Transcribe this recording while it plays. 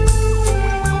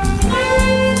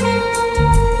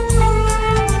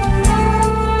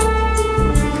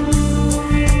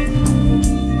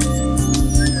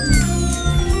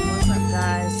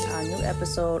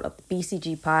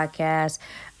BCG podcast.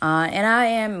 And I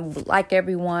am, like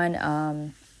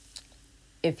everyone,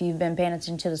 if you've been paying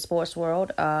attention to the sports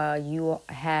world,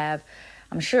 I'm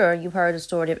sure you've heard the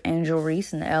story of Angel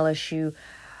Reese and the LSU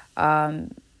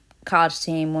college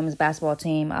team, women's basketball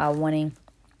team, winning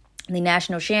the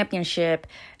national championship.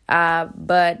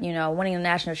 But winning the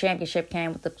national championship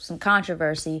came with some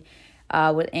controversy.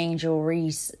 With Angel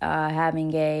Reese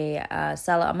having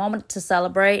a moment to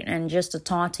celebrate and just a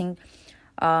taunting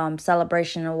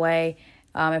celebration away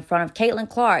in front of Caitlin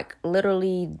Clark,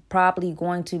 literally probably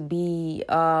going to be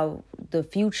the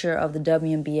future of the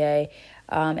WNBA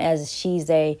as she's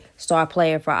a star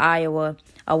player for Iowa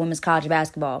women's college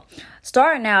basketball.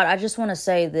 Starting out, I just want to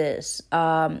say this.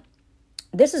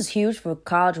 This is huge for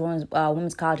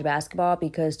women's college basketball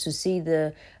because to see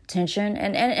the tension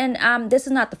and this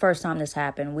is not the first time this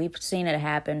happened. We've seen it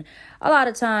happen a lot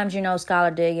of times.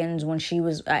 Skylar Diggins when she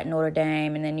was at Notre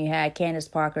Dame, and then you had Candace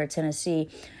Parker at Tennessee,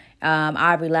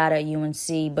 Ivory Latta at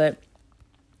UNC. But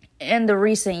in the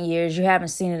recent years, you haven't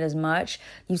seen it as much.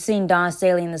 You've seen Dawn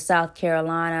Staley in the South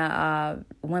Carolina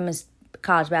women's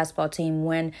college basketball team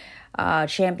win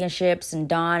championships, and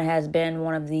Dawn has been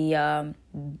one of the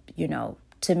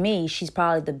to me, she's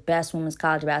probably the best women's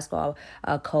college basketball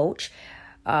coach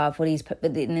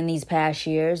in these past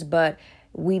years. But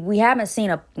we haven't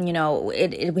seen we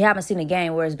haven't seen a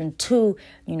game where it's been two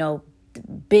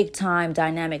big time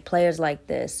dynamic players like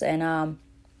this. And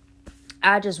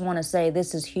I just want to say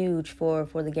this is huge for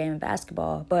the game of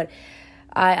basketball. But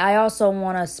I also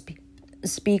want to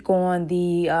speak on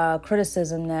the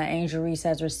criticism that Angel Reese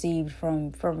has received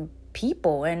from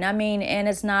people. And and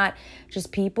it's not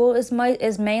just people, it's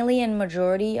mainly in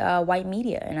majority white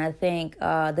media. And I think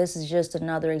this is just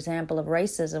another example of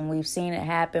racism. We've seen it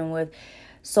happen with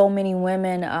so many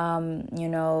women,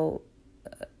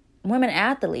 women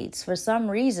athletes. For some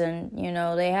reason,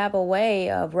 they have a way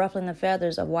of ruffling the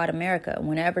feathers of white America.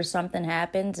 Whenever something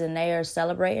happens and they are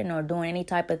celebrating or doing any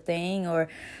type of thing, or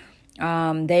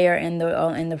they are in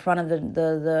the front of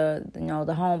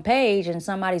the home page and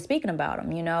somebody's speaking about them.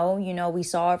 We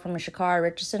saw it from Sha'Carri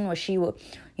Richardson where she would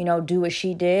do what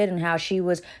she did and how she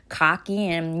was cocky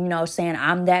and saying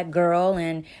I'm that girl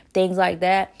and things like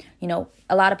that.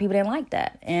 A lot of people didn't like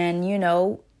that, and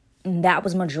that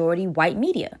was majority white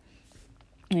media.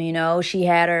 She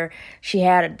had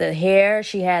the hair,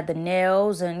 she had the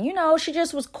nails, and, she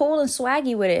just was cool and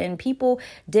swaggy with it. And people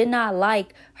did not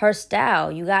like her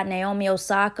style. You got Naomi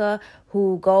Osaka,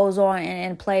 who goes on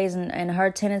and plays in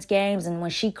her tennis games. And when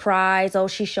she cries,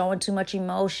 she's showing too much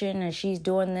emotion and she's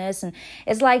doing this. And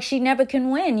it's like she never can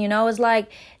win. It's like,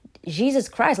 Jesus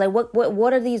Christ, like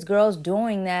what are these girls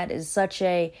doing that is such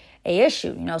a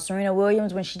issue? Serena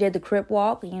Williams, when she did the Crip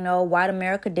Walk, white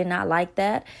America did not like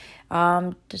that.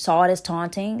 Saw it as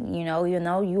taunting, even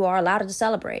though you are allowed to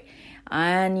celebrate.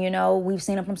 And, we've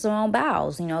seen it from Simone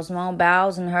Biles, Simone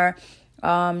Biles and her,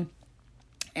 and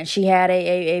she had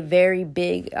a very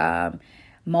big,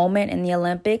 moment in the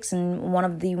Olympics. And one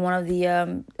of the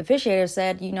officiators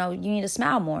said, you need to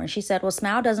smile more. And she said, well,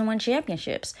 smile doesn't win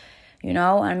championships. It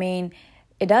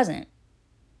doesn't.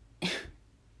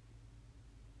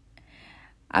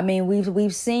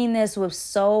 We've seen this with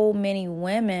so many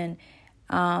women.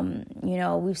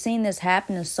 We've seen this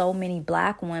happen to so many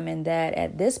black women that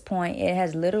at this point it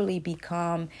has literally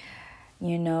become,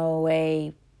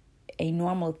 a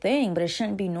normal thing, but it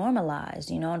shouldn't be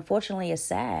normalized. Unfortunately, it's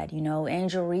sad.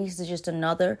 Angel Reese is just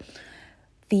another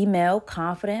female,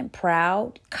 confident,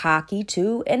 proud, cocky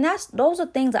too. And those are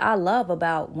things that I love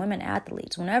about women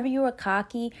athletes. Whenever you are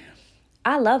cocky,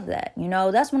 I love that.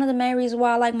 That's one of the main reasons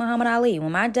why I like Muhammad Ali.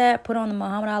 When my dad put on the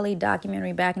Muhammad Ali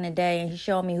documentary back in the day and he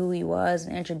showed me who he was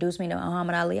and introduced me to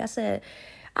Muhammad Ali, I said,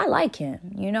 I like him,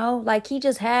 like he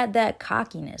just had that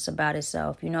cockiness about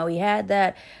himself. He had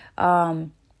that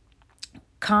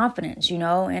confidence,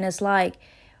 and it's like,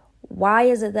 why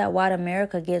is it that white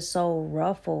America gets so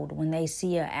ruffled when they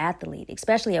see an athlete,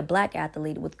 especially a black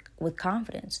athlete with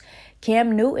confidence?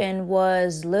 Cam Newton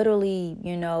was literally,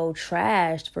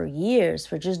 trashed for years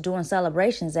for just doing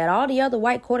celebrations that all the other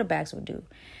white quarterbacks would do.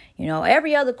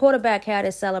 Every other quarterback had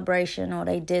a celebration or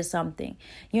they did something.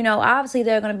 Obviously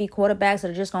there are going to be quarterbacks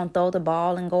that are just going to throw the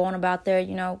ball and go on about their,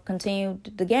 continue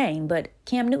the game. But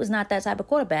Cam Newton's not that type of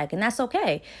quarterback, and that's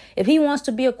okay. If he wants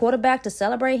to be a quarterback to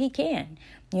celebrate, he can.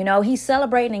 He's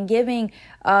celebrating and giving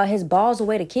his balls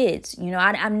away to kids.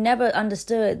 I've never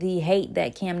understood the hate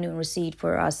that Cam Newton received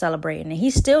for celebrating. And he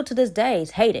still to this day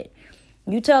is hated.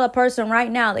 You tell a person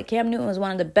right now that Cam Newton was one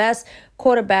of the best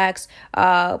quarterbacks,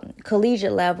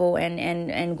 collegiate level,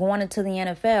 and going into the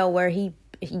NFL where he,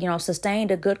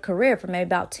 sustained a good career for maybe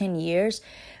about 10 years.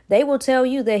 they will tell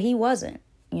you that he wasn't.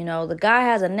 The guy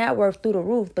has a net worth through the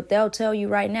roof, but they'll tell you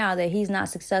right now that he's not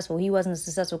successful. He wasn't a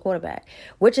successful quarterback,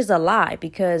 which is a lie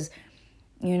because,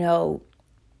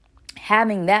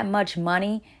 having that much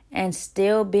money and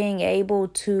still being able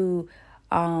to,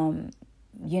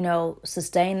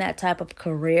 sustain that type of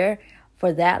career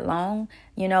for that long.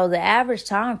 The average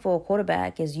time for a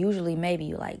quarterback is usually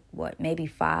maybe maybe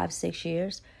 5-6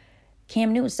 years.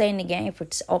 Cam Newton stayed in the game for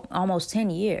almost 10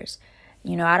 years.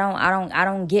 I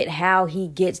don't get how he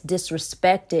gets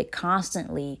disrespected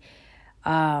constantly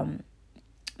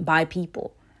by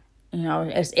people.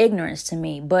 It's ignorance to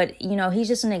me. But, he's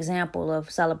just an example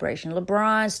of celebration.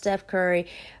 LeBron, Steph Curry,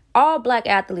 all black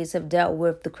athletes have dealt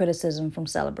with the criticism from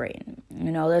celebrating.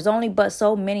 There's only but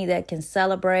so many that can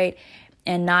celebrate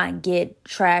and not get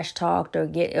trash talked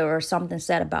or something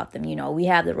said about them. We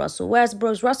have the Russell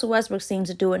Westbrooks. Russell Westbrook seems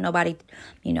to do it. Nobody,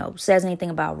 says anything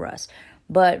about Russ.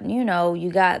 But, you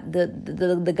got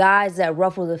the guys that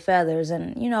ruffle the feathers.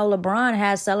 And, LeBron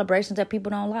has celebrations that people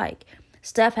don't like.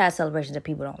 Steph has celebrations that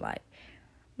people don't like.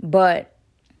 But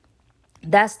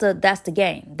that's the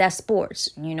game. That's sports.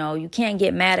 You can't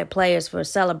get mad at players for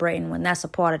celebrating when that's a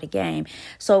part of the game.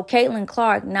 So Caitlin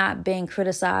Clark not being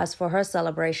criticized for her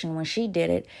celebration when she did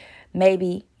it,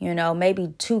 maybe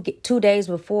 2 days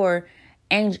before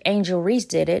Angel Reese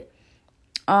did it,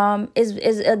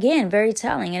 is again very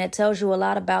telling, and it tells you a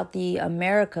lot about the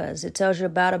Americas. It tells you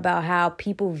about how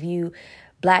people view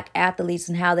black athletes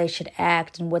and how they should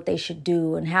act and what they should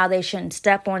do and how they shouldn't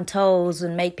step on toes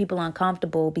and make people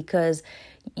uncomfortable because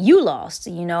you lost.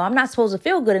 I'm not supposed to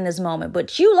feel good in this moment,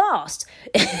 but you lost.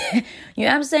 You know what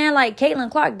I'm saying? Like Caitlin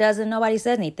Clark does it, nobody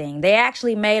says anything. They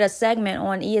actually made a segment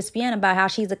on ESPN about how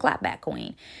she's a clapback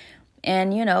queen.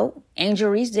 And, Angel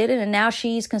Reese did it, and now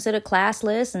she's considered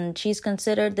classless, and she's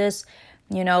considered this,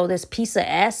 this piece of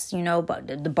S, but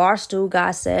the Barstool guy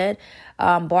said,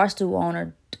 Barstool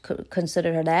owner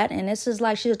considered her that. And this is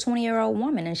like she's a 20-year-old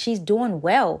woman, and she's doing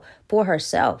well for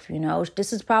herself.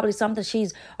 This is probably something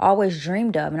she's always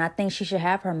dreamed of, and I think she should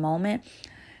have her moment.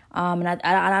 And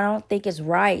I don't think it's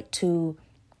right to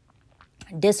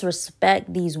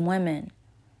disrespect these women,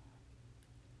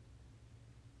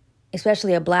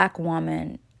 especially a black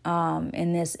woman,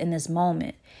 in this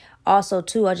moment. Also,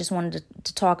 too, I just wanted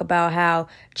to talk about how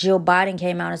Jill Biden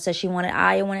came out and said she wanted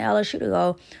Iowa and LSU to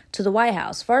go to the White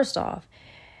House. First off,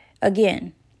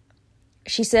 again,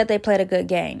 she said they played a good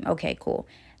game. Okay, cool.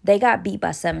 They got beat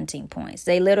by 17 points.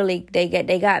 They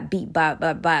got beat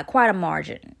by quite a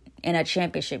margin in a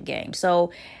championship game.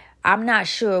 So I'm not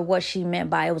sure what she meant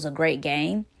by it was a great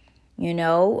game. It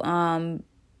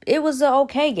was an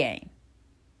okay game.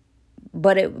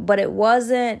 But it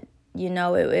wasn't,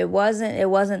 it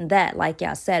wasn't that like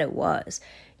y'all said it was.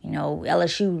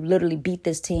 LSU literally beat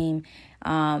this team,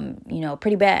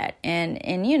 pretty bad. And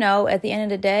at the end of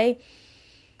the day,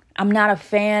 I'm not a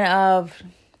fan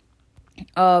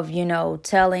of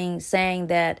saying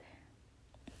that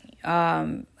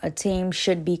a team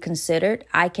should be considered.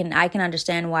 I can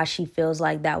understand why she feels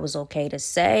like that was okay to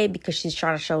say because she's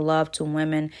trying to show love to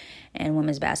women and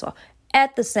women's basketball.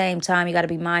 At the same time, you got to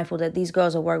be mindful that these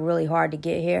girls have worked really hard to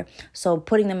get here. So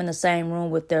putting them in the same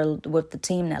room with the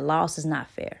team that lost is not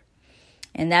fair.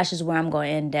 And that's just where I'm going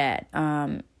to end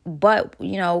at. But,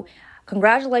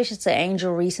 congratulations to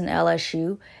Angel Reese and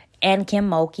LSU and Kim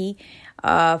Mulkey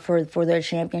for their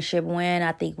championship win.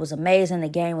 I think it was amazing. The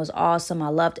game was awesome. I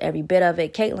loved every bit of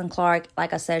it. Caitlin Clark,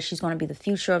 like I said, she's going to be the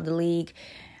future of the league.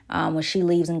 When she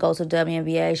leaves and goes to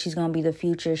WNBA, she's going to be the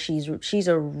future. She's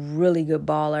a really good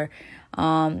baller.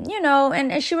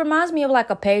 And she reminds me of like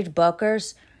a Paige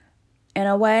Buckers in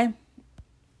a way.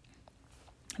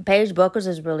 Paige Buckers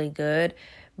is really good.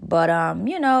 But,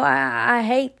 I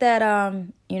hate that,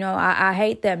 I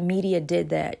hate that media did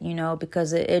that,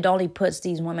 because it only puts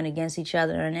these women against each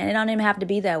other. And it don't even have to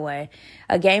be that way.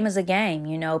 A game is a game,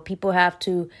 people have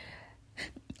to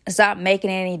stop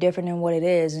making it any different than what it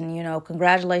is. And,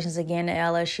 congratulations again to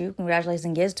LSU. Congratulations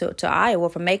again to Iowa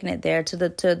for making it there to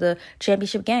the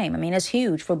championship game. I mean, it's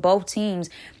huge for both teams.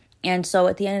 And so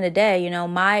at the end of the day,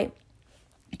 my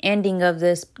ending of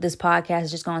this podcast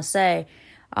is just going to say,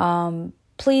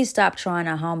 please stop trying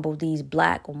to humble these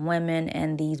black women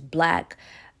and these black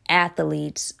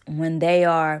athletes when they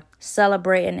are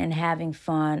celebrating and having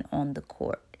fun on the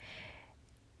court.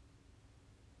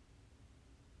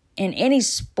 In any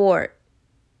sport,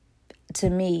 to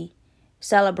me,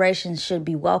 celebrations should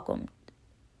be welcomed.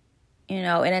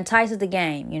 It entices the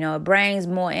game. It brings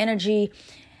more energy,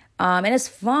 and it's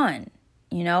fun.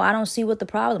 I don't see what the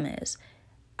problem is.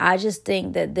 I just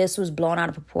think that this was blown out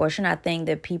of proportion. I think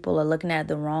that people are looking at it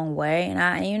the wrong way. And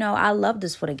I love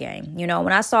this for the game.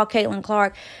 When I saw Caitlin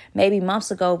Clark maybe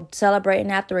months ago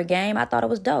celebrating after a game, I thought it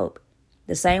was dope.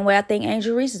 The same way I think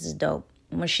Angel Reese is dope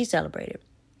when she celebrated.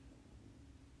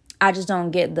 I just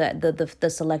don't get the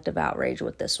selective outrage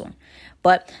with this one.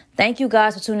 But thank you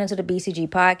guys for tuning into the BCG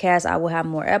podcast. I will have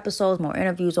more episodes, more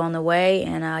interviews on the way.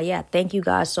 And thank you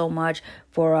guys so much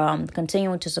for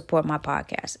continuing to support my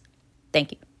podcast.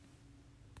 Thank you.